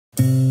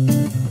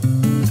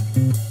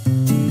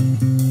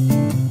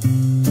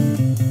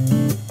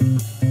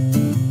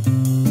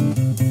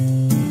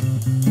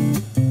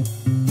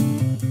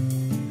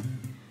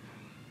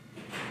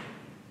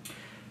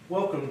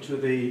to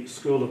the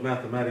School of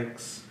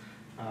Mathematics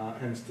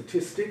and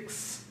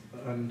Statistics,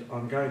 and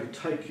I'm going to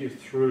take you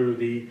through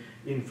the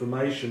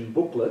information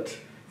booklet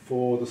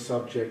for the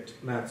subject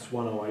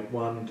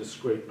MATH1081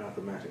 Discrete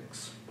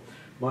Mathematics.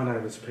 My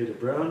name is Peter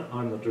Brown.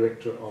 I'm the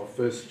Director of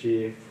First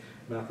Year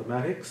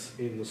Mathematics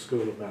in the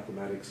School of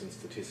Mathematics and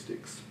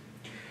Statistics.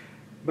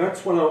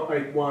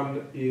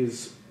 MATH1081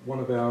 is one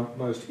of our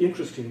most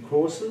interesting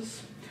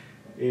courses.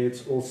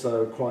 It's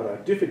also quite a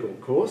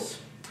difficult course,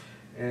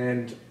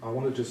 and I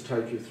want to just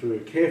take you through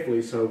it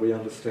carefully so we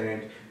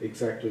understand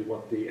exactly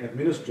what the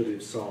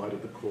administrative side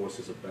of the course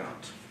is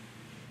about.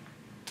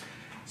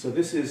 So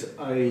this is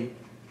a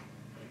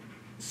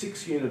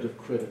 6-unit of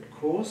credit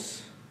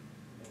course.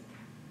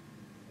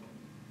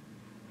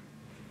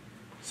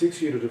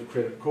 6-unit of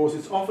credit course.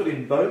 It's offered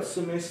in both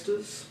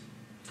semesters.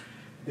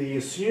 The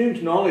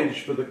assumed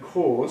knowledge for the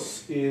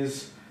course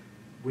is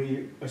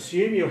we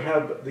assume you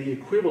have the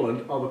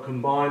equivalent of a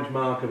combined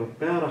mark of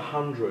about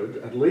 100,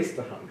 at least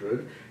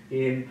 100,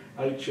 in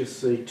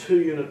HSC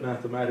 2-unit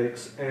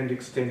mathematics and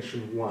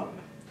extension 1.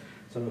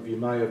 Some of you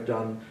may have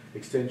done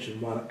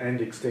extension 1 and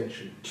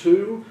extension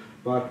 2,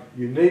 but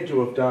you need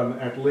to have done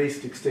at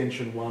least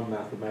extension 1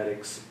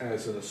 mathematics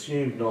as an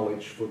assumed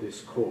knowledge for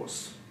this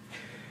course.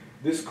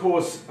 This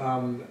course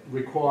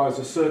requires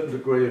a certain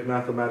degree of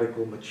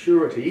mathematical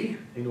maturity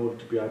in order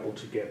to be able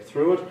to get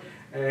through it,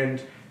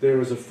 and there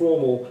is a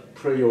formal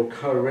pre or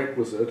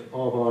co-requisite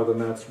of either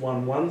Maths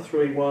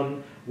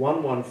 1131,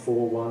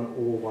 1141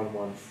 or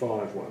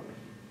 1151.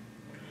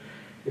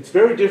 It's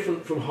very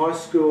different from high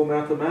school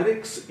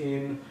mathematics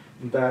in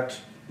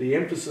that the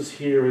emphasis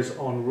here is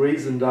on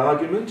reasoned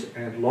argument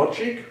and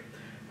logic,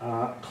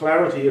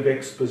 clarity of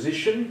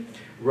exposition,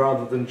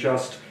 rather than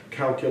just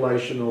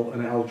calculational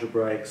and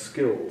algebraic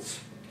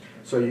skills.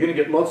 So you're going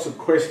to get lots of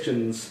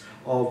questions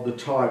of the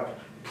type,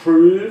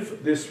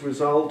 prove this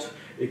result,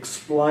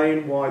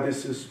 explain why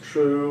this is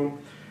true,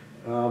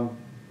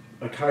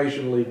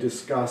 occasionally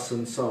discuss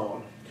and so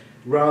on,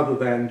 rather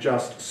than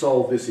just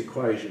solve this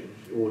equation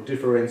or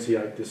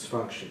differentiate this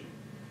function.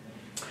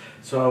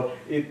 So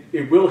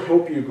it will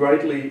help you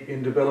greatly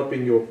in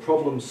developing your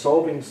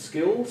problem-solving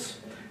skills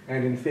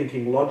and in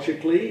thinking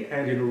logically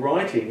and in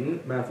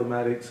writing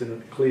mathematics in a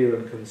clear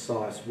and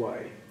concise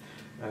way.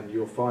 And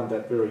you'll find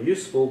that very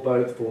useful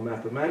both for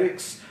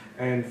mathematics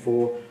and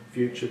for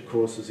future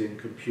courses in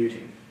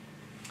computing.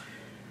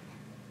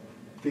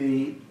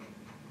 The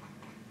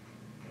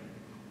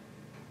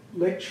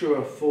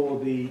lecturer for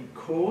the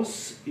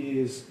course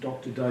is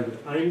Dr. David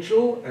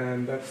Angel,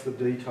 and that's the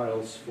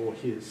details for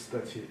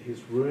that's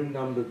his room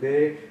number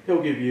there.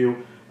 He'll give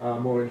you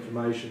more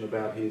information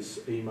about his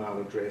email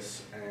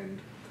address and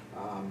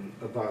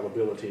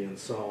availability and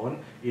so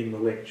on in the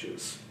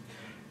lectures.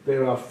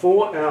 There are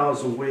 4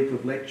 hours a week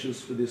of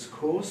lectures for this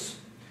course.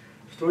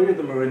 3 of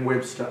them are in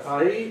Webster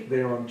A.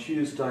 They're on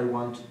Tuesday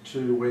 1 to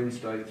 2,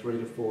 Wednesday 3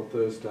 to 4,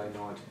 Thursday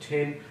 9 to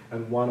 10,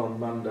 and 1 on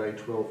Monday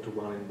 12 to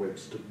 1 in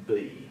Webster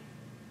B.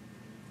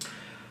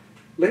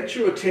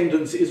 Lecture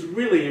attendance is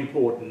really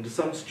important.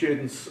 Some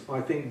students,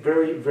 I think,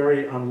 very,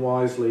 very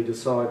unwisely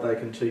decide they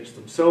can teach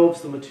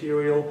themselves the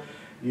material.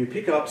 You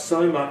pick up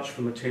so much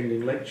from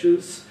attending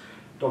lectures.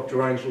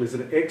 Dr. Angel is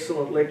an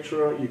excellent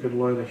lecturer. You can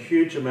learn a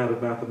huge amount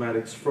of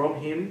mathematics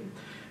from him.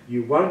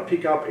 You won't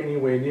pick up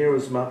anywhere near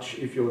as much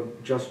if you're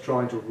just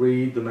trying to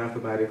read the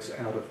mathematics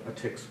out of a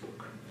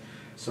textbook.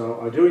 So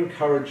I do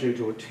encourage you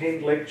to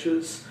attend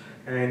lectures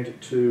and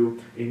to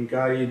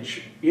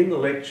engage in the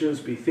lectures,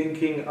 be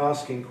thinking,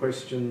 asking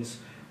questions,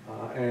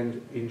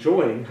 and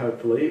enjoying,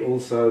 hopefully,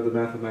 also the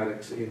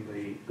mathematics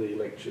in the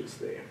lectures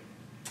there.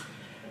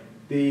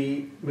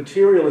 The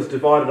material is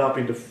divided up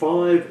into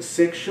 5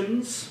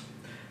 sections,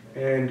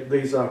 and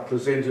these are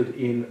presented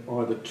in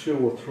either 2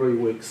 or 3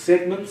 week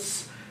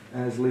segments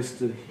as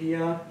listed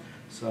here.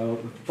 So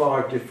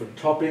 5 different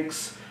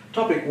topics.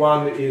 Topic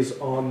 1 is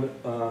on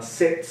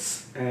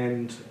sets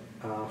and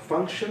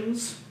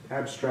functions,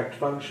 abstract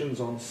functions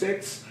on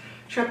sets.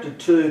 Chapter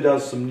 2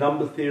 does some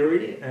number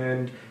theory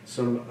and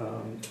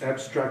some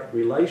abstract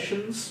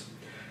relations.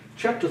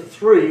 Chapter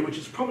 3, which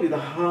is probably the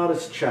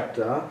hardest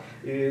chapter,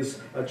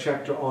 is a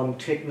chapter on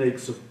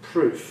techniques of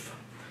proof.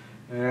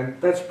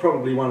 And that's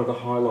probably one of the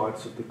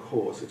highlights of the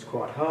course. It's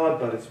quite hard,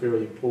 but it's very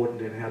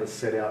important in how to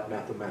set out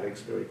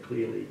mathematics very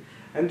clearly,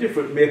 and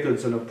different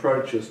methods and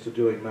approaches to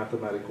doing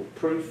mathematical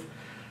proof.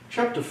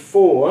 Chapter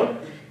 4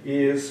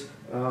 is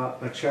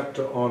a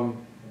chapter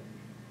on,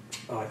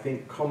 I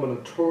think,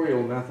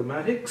 combinatorial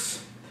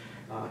mathematics,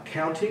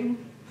 counting,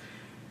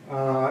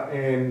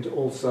 and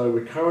also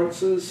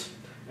recurrences.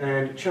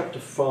 And chapter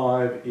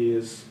 5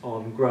 is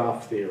on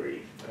graph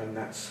theory, and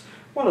that's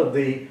one of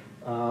the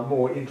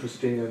more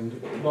interesting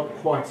and not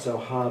quite so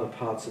harder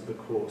parts of the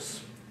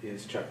course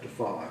is chapter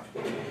 5.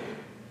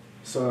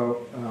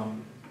 So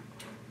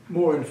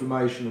more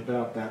information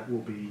about that will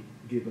be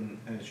given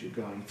as you're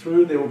going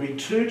through. There will be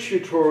 2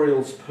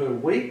 tutorials per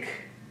week,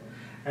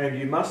 and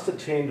you must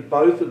attend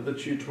both of the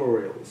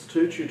tutorials,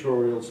 2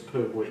 tutorials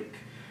per week.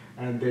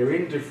 And they're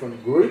in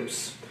different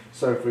groups.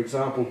 So for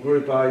example,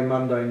 Group A,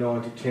 Monday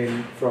 9 to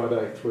 10,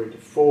 Friday 3 to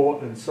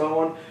 4, and so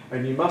on.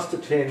 And you must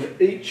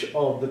attend each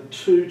of the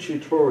 2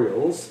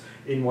 tutorials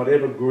in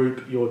whatever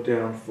group you're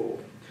down for.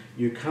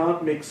 You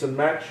can't mix and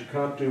match, you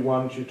can't do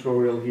one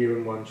tutorial here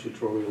and one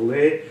tutorial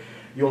there.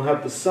 You'll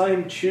have the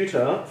same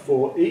tutor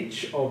for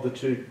each of the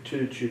two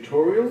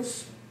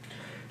tutorials.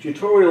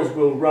 Tutorials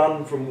will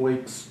run from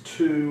weeks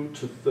 2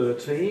 to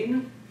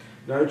 13.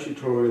 No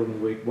tutorial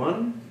in week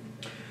 1.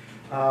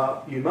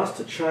 You must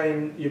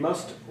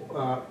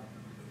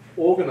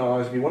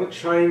organise, if you want to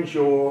change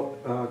your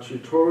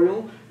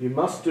tutorial, you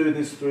must do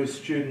this through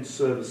Student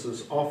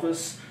Services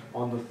Office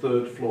on the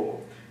 3rd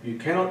floor. You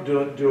cannot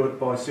do it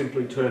by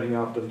simply turning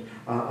up and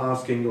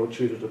asking your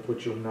tutor to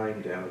put your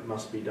name down. It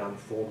must be done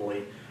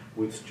formally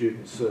with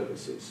Student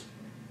Services.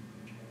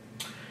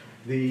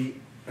 The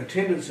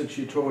attendance at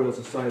tutorials,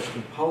 I say, is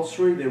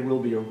compulsory. There will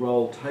be a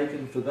roll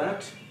taken for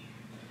that.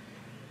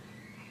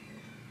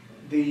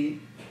 The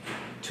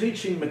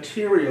teaching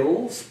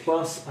materials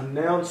plus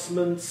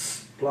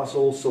announcements plus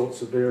all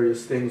sorts of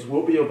various things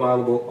will be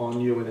available on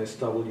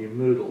UNSW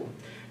Moodle.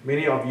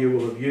 Many of you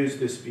will have used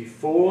this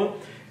before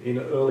in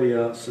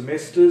earlier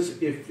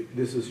semesters. If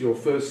this is your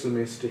first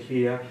semester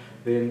here,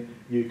 then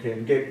you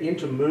can get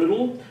into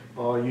Moodle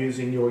by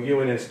using your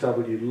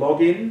UNSW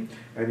login,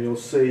 and you'll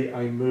see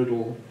a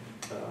Moodle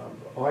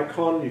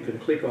icon. You can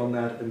click on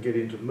that and get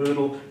into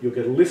Moodle. You'll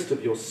get a list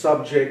of your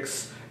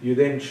subjects. You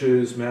then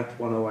choose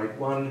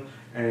MATH1081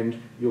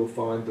 and you'll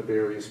find the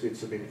various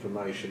bits of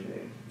information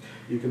there.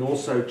 You can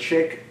also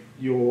check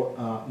your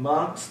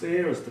marks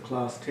there as the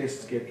class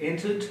tests get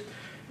entered.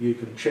 You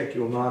can check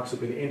your marks have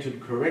been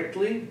entered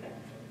correctly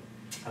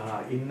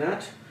in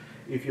that.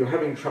 If you're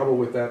having trouble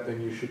with that,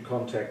 then you should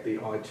contact the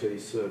IT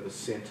Service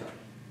Centre.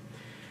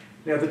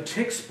 Now, the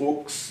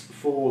textbooks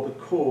for the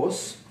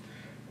course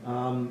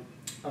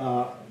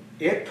are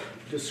EP,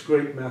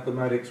 Discrete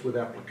Mathematics with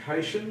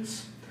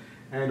Applications,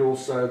 and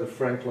also the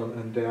Franklin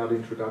Endowed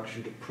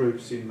Introduction to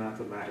Proofs in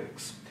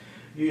Mathematics.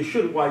 You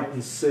should wait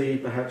and see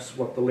perhaps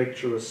what the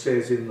lecturer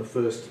says in the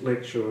first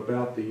lecture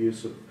about the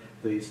use of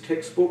these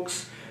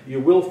textbooks. You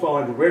will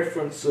find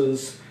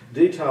references,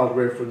 detailed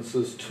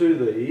references to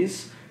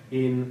these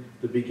in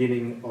the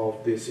beginning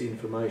of this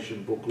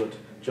information booklet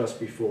just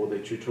before the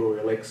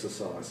tutorial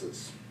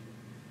exercises.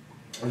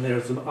 And there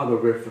are some other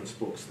reference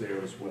books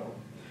there as well.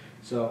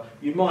 So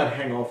you might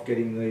hang off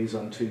getting these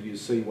until you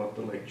see what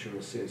the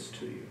lecturer says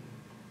to you.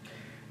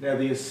 Now,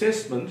 the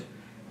assessment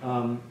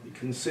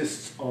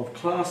consists of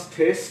class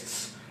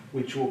tests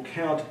which will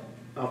count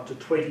up to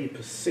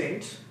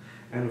 20%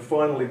 and a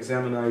final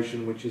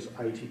examination which is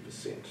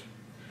 80%.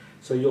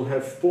 So you'll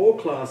have 4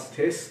 class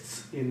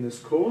tests in this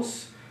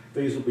course.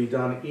 These will be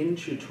done in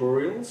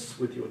tutorials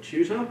with your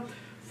tutor.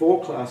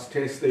 4 class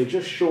tests, they're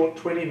just short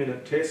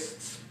 20-minute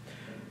tests.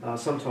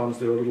 Sometimes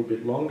they're a little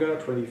bit longer,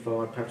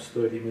 25, perhaps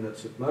 30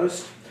 minutes at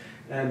most.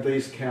 And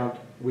these count,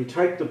 we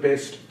take the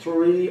best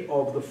 3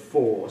 of the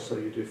 4. So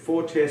you do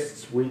 4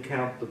 tests, we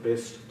count the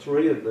best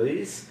 3 of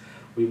these.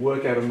 We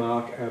work out a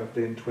mark out of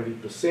then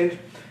 20%,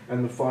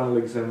 and the final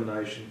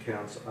examination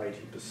counts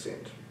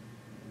 80%.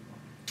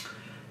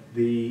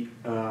 The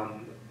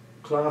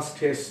class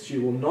tests,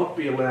 you will not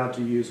be allowed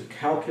to use a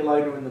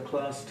calculator in the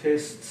class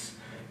tests.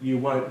 You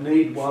won't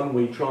need one.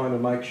 We try to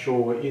make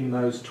sure in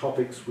those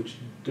topics which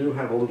do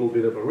have a little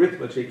bit of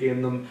arithmetic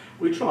in them,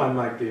 we try and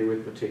make the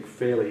arithmetic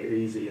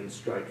fairly easy and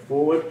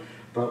straightforward,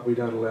 but we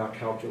don't allow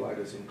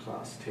calculators in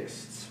class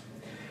tests.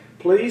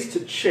 Please to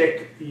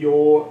check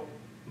your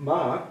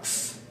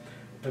marks,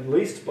 at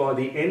least by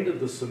the end of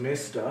the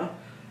semester.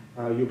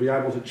 You'll be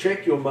able to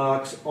check your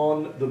marks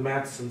on the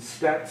Maths and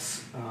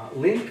Stats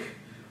link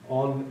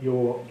on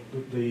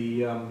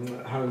the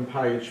home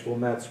page for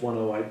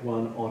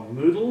MATH1081 on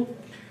Moodle.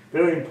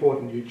 Very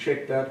important you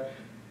check that.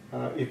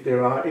 If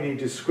there are any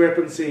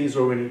discrepancies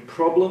or any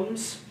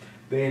problems,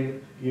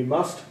 then you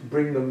must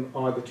bring them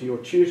either to your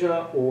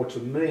tutor or to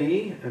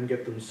me and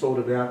get them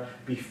sorted out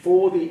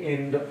before the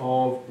end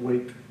of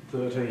week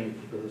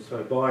 13.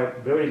 So by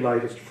very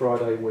latest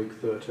Friday, week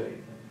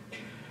 13.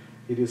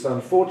 It is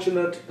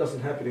unfortunate, it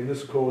doesn't happen in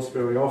this course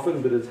very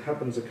often, but it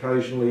happens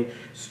occasionally.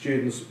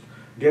 Students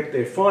get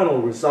their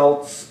final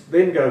results,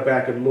 then go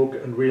back and look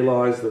and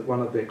realise that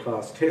one of their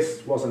class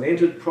tests wasn't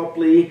entered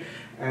properly,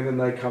 and then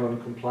they come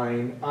and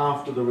complain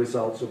after the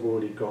results have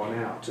already gone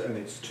out, and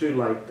it's too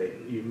late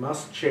then. You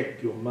must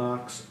check your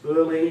marks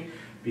early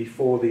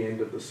before the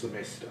end of the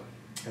semester,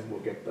 and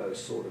we'll get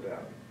those sorted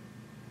out.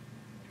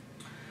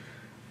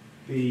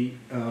 The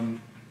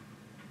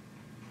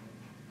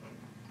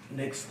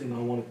next thing I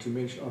wanted to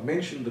mention, I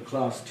mentioned the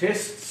class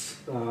tests.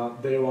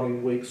 They're on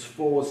in weeks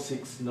 4,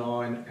 6,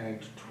 9 and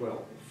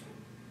 12.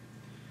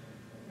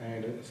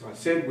 And as I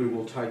said, we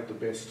will take the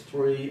best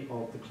 3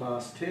 of the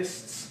class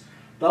tests.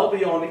 They'll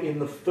be on in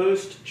the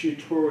first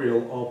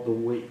tutorial of the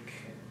week.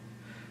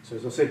 So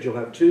as I said, you'll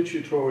have 2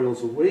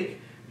 tutorials a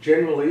week.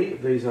 Generally,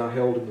 these are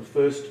held in the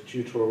first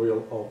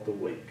tutorial of the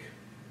week.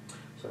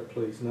 So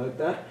please note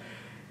that.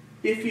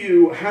 If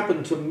you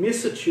happen to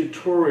miss a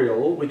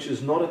tutorial which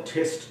is not a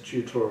test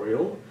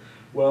tutorial,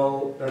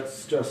 Well,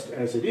 that's just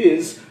as it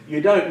is.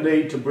 You don't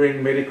need to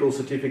bring medical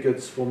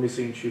certificates for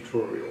missing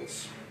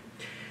tutorials.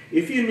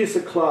 If you miss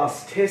a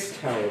class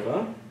test,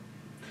 however,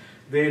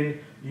 then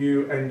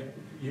you're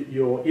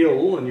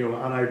ill and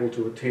you're unable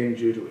to attend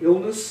due to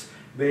illness,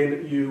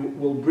 then you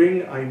will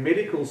bring a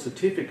medical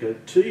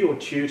certificate to your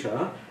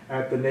tutor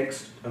at the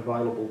next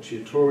available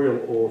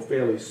tutorial or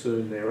fairly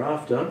soon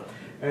thereafter,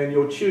 and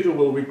your tutor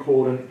will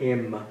record an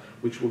M,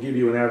 which will give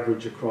you an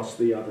average across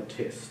the other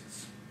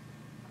tests.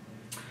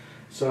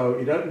 So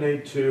you don't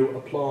need to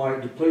apply,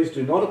 please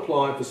do not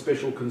apply for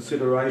special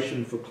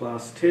consideration for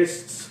class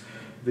tests.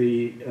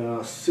 The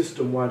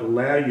system won't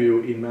allow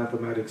you in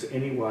mathematics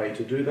anyway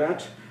to do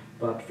that,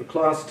 but for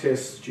class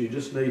tests you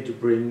just need to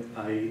bring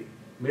a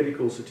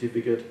medical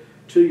certificate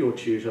to your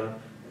tutor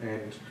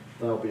and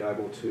they'll be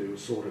able to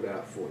sort it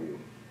out for you.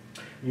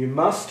 You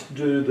must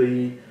do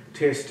the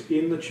test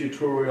in the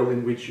tutorial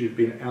in which you've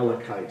been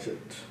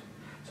allocated.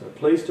 So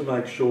please to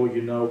make sure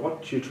you know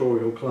what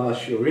tutorial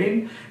class you're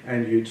in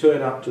and you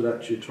turn up to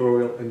that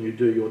tutorial and you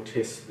do your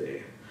test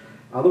there.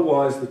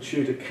 Otherwise the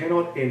tutor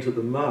cannot enter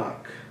the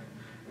mark,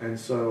 and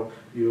so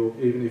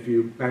even if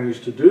you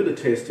manage to do the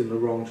test in the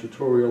wrong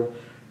tutorial,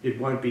 it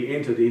won't be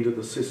entered into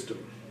the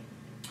system.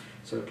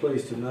 So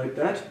please to note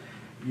that.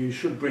 You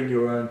should bring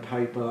your own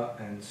paper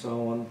and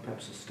so on,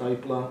 perhaps a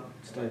stapler,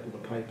 staple the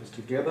papers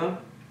together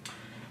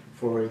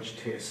for each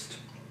test.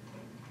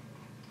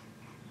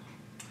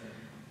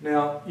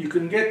 Now, you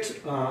can get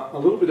a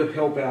little bit of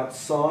help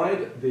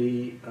outside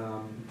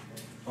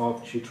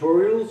of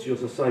tutorials.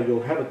 As I say,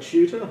 you'll have a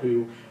tutor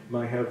who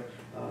may have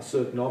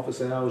certain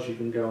office hours. You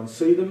can go and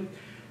see them.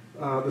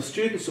 The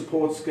student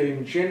support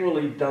scheme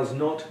generally does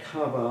not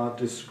cover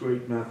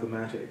discrete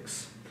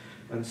mathematics.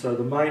 And so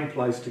the main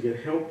place to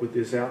get help with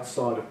this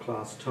outside of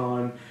class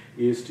time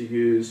is to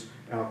use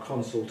our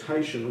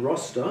consultation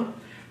roster,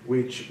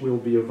 which will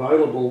be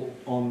available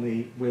on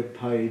the web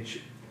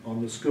page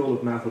on the School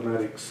of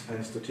Mathematics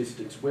and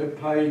Statistics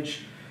webpage.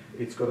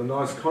 It's got a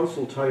nice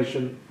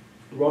consultation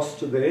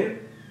roster there,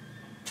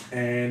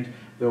 and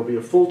there'll be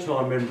a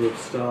full-time member of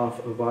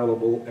staff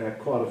available at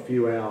quite a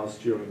few hours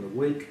during the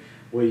week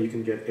where you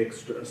can get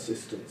extra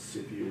assistance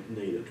if you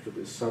need it for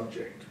this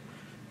subject.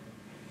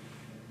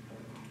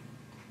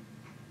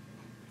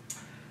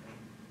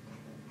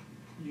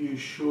 You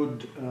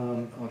should,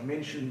 I've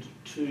mentioned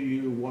to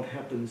you what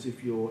happens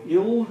if you're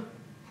ill.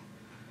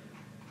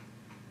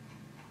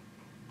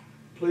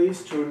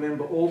 Please to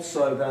remember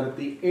also that at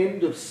the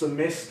end of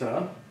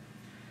semester,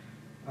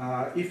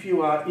 if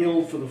you are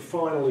ill for the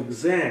final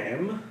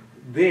exam,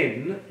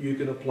 then you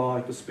can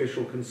apply for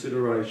special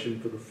consideration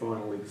for the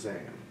final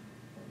exam.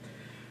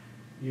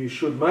 You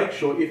should make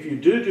sure, if you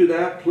do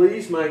that,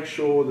 please make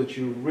sure that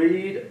you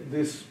read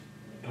this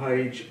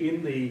page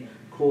in the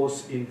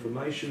course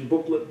information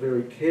booklet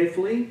very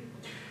carefully,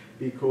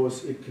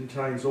 because it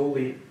contains all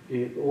the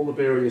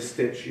various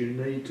steps you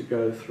need to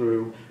go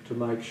through to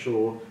make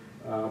sure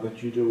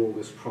that you do all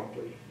this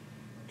properly.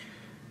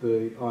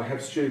 I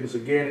have students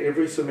again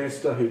every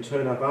semester who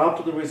turn up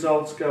after the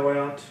results go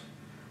out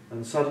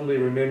and suddenly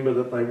remember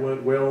that they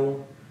weren't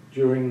well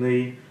during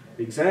the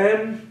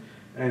exam,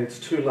 and it's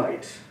too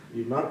late.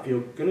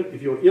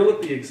 If you're ill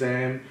at the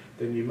exam,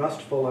 then you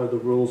must follow the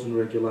rules and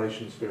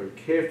regulations very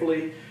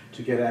carefully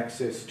to get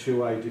access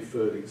to a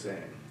deferred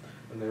exam.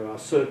 And there are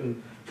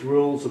certain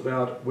rules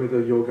about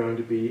whether you're going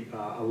to be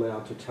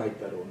allowed to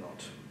take that or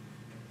not.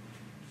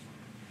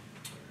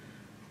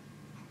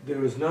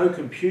 There is no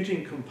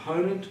computing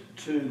component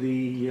to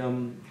the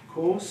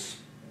course,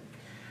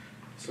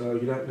 so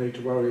you don't need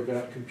to worry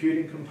about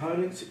computing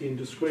components in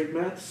discrete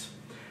maths.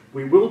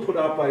 We will put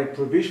up a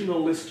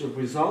provisional list of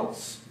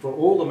results for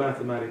all the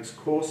mathematics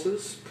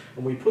courses,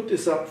 and we put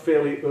this up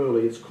fairly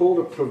early. It's called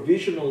a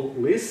provisional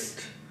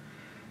list,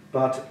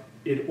 but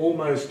it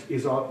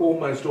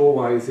almost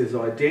always is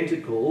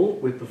identical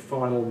with the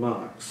final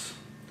marks.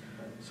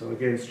 So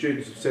again,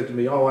 students have said to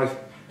me, oh, I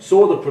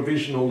saw the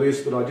provisional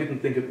list, but I didn't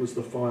think it was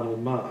the final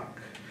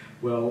mark.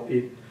 Well,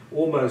 it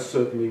almost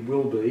certainly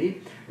will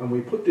be, and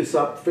we put this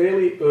up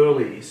fairly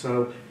early,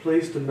 so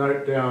please to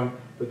note down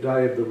the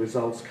day of the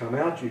results come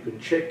out. You can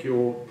check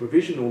your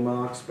provisional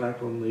marks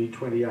back on the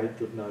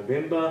 28th of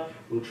November.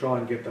 We'll try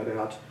and get that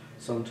out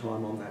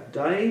sometime on that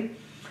day,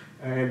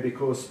 and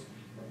because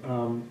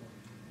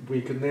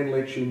we can then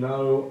let you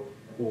know,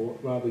 or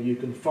rather you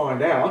can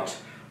find out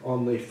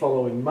on the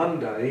following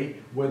Monday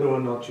whether or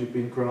not you've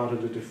been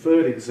granted a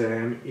deferred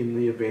exam in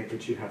the event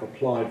that you have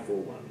applied for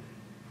one.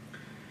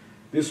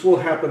 This will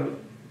happen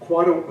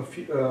quite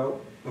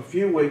a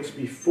few weeks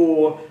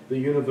before the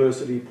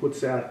university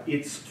puts out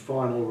its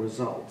final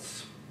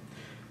results,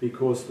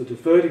 because the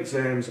deferred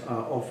exams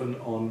are often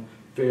on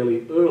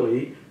fairly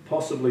early,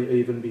 possibly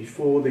even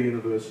before the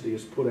university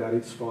has put out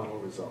its final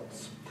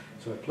results.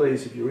 So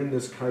please, if you're in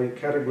this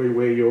category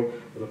where you've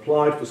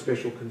applied for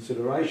special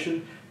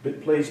consideration,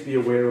 but please be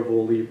aware of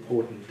all the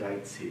important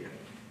dates here.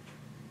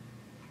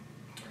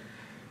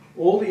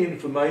 All the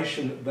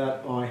information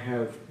that I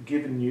have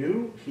given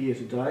you here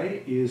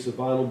today is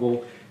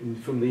available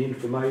from the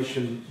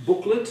information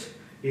booklet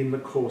in the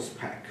course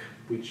pack,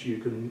 which you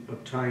can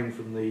obtain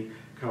from the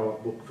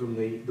co-op book from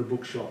the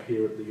bookshop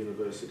here at the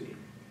university.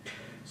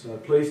 So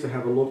pleased to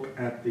have a look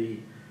at the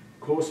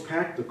course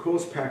pack. The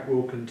course pack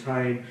will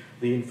contain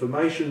the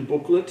information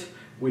booklet,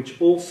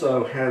 which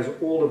also has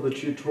all of the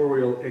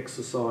tutorial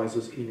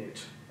exercises in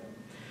it.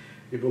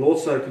 It will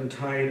also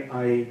contain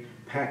a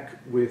pack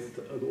with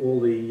all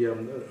the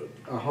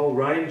a whole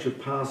range of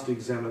past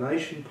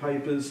examination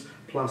papers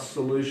plus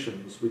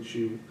solutions, which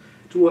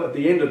at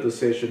the end of the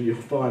session you'll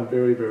find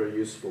very, very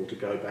useful to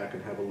go back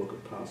and have a look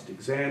at past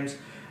exams,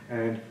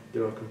 and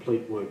there are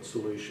complete worked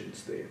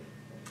solutions there.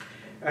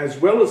 As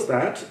well as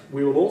that,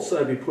 we will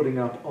also be putting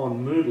up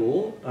on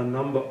Moodle a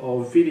number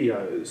of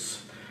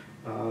videos.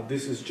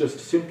 This is just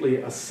simply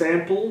a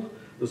sample.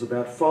 There's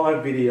about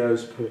 5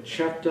 videos per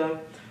chapter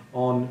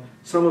on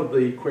some of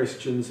the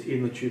questions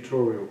in the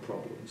tutorial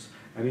problems.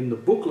 And in the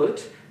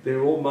booklet,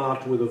 they're all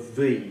marked with a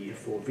V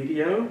for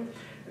video,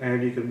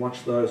 and you can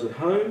watch those at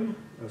home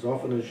as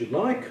often as you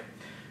like.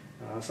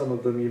 Some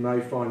of them you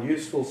may find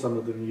useful, some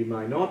of them you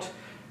may not.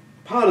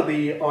 Part of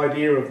the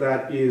idea of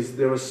that is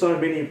there are so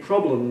many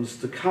problems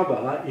to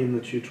cover in the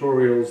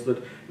tutorials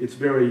that it's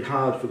very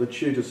hard for the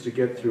tutors to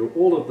get through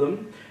all of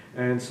them.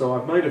 And so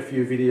I've made a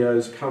few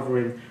videos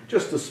covering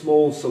just a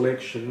small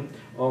selection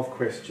of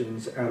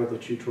questions out of the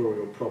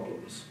tutorial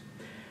problems.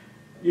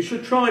 You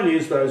should try and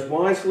use those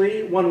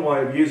wisely. One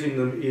way of using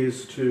them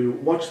is to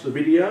watch the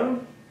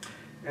video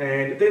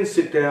and then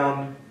sit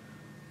down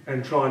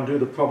and try and do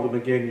the problem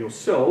again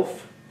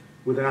yourself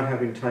without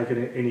having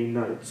taken any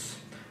notes,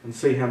 and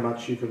see how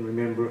much you can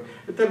remember.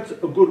 But that's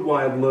a good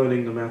way of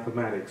learning the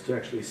mathematics, to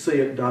actually see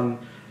it done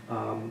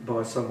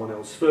by someone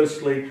else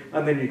firstly,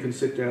 and then you can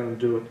sit down and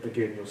do it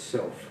again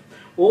yourself.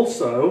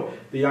 Also,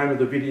 the aim of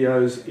the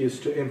videos is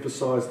to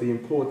emphasise the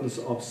importance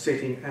of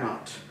setting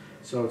out.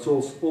 So it's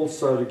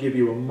also to give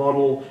you a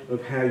model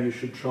of how you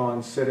should try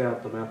and set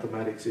out the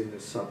mathematics in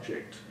this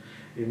subject.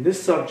 In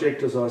this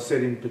subject, as I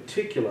said in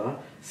particular,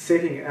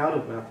 setting out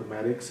of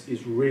mathematics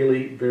is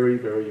really very,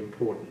 very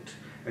important.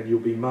 And you'll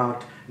be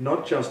marked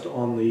not just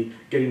on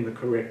getting the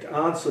correct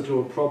answer to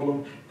a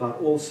problem, but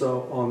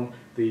also on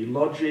the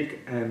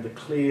logic and the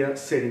clear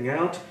setting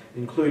out,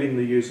 including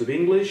the use of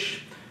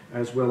English,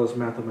 as well as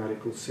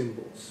mathematical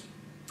symbols.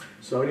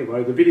 So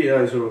anyway, the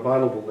videos are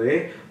available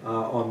there.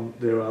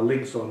 There are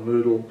links on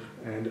Moodle,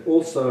 and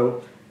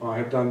also I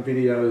have done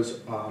videos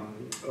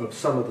of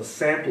some of the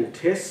sample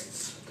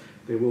tests.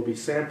 There will be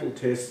sample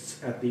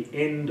tests at the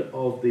end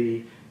of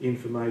the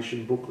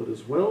information booklet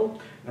as well,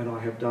 and I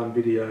have done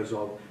videos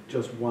of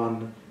just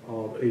one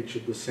of each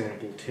of the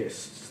sample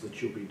tests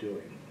that you'll be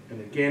doing. And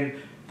again,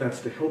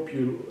 that's to help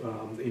you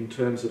in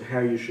terms of how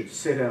you should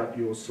set out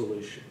your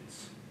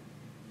solutions.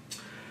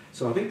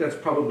 So I think that's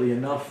probably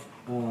enough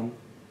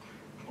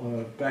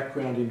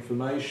background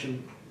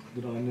information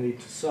that I need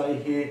to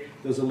say here.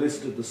 There's a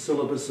list of the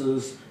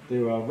syllabuses.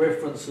 There are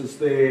references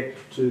there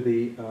to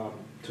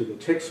the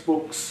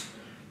textbooks,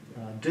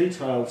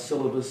 detailed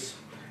syllabus,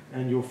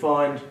 and you'll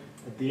find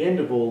at the end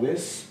of all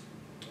this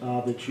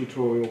the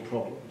tutorial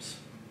problems.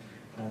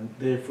 And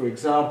there, for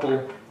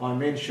example, I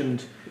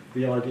mentioned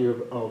the idea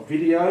of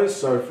videos.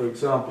 So, for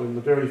example, in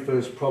the very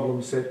first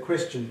problem set,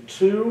 question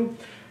 2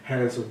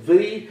 has a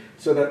V,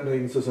 so that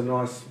means there's a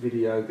nice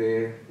video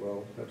there,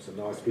 well, that's a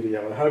nice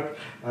video I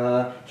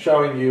hope,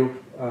 showing you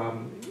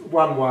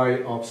one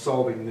way of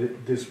solving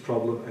this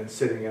problem and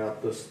setting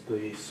out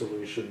the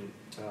solution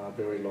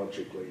very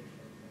logically.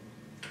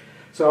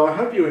 So I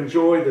hope you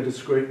enjoy the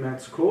Discrete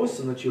Maths course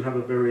and that you have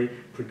a very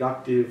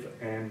productive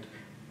and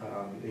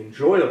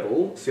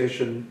enjoyable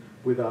session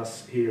with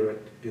us here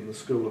in the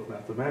School of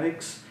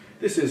Mathematics.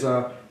 This is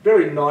a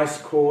very nice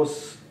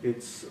course.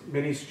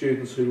 Many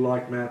students who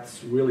like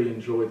maths really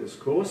enjoy this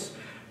course,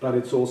 but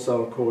it's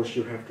also a course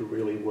you have to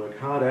really work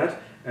hard at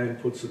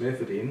and put some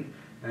effort in,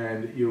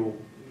 and you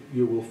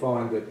will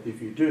find that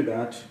if you do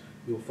that,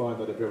 you'll find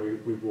that a very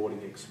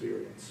rewarding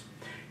experience.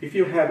 If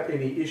you have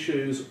any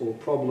issues or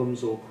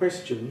problems or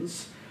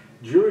questions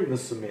during the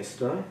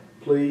semester,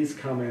 please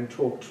come and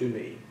talk to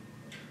me.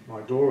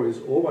 My door is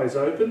always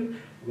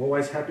open. I'm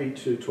always happy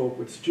to talk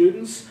with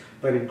students.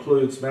 That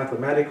includes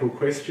mathematical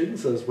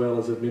questions as well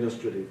as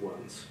administrative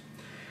ones.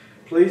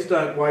 Please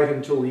don't wait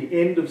until the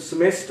end of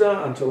semester,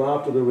 until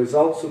after the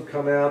results have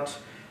come out,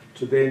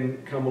 to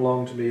then come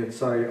along to me and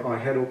say, I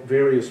had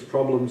various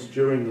problems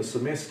during the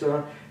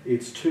semester.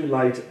 It's too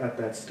late at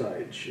that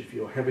stage. If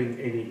you're having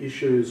any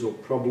issues or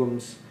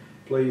problems,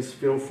 please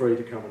feel free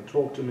to come and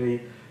talk to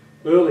me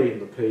early in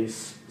the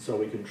piece so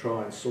we can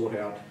try and sort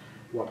out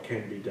what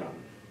can be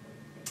done.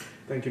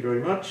 Thank you very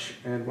much,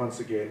 and once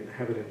again,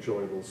 have an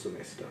enjoyable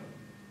semester.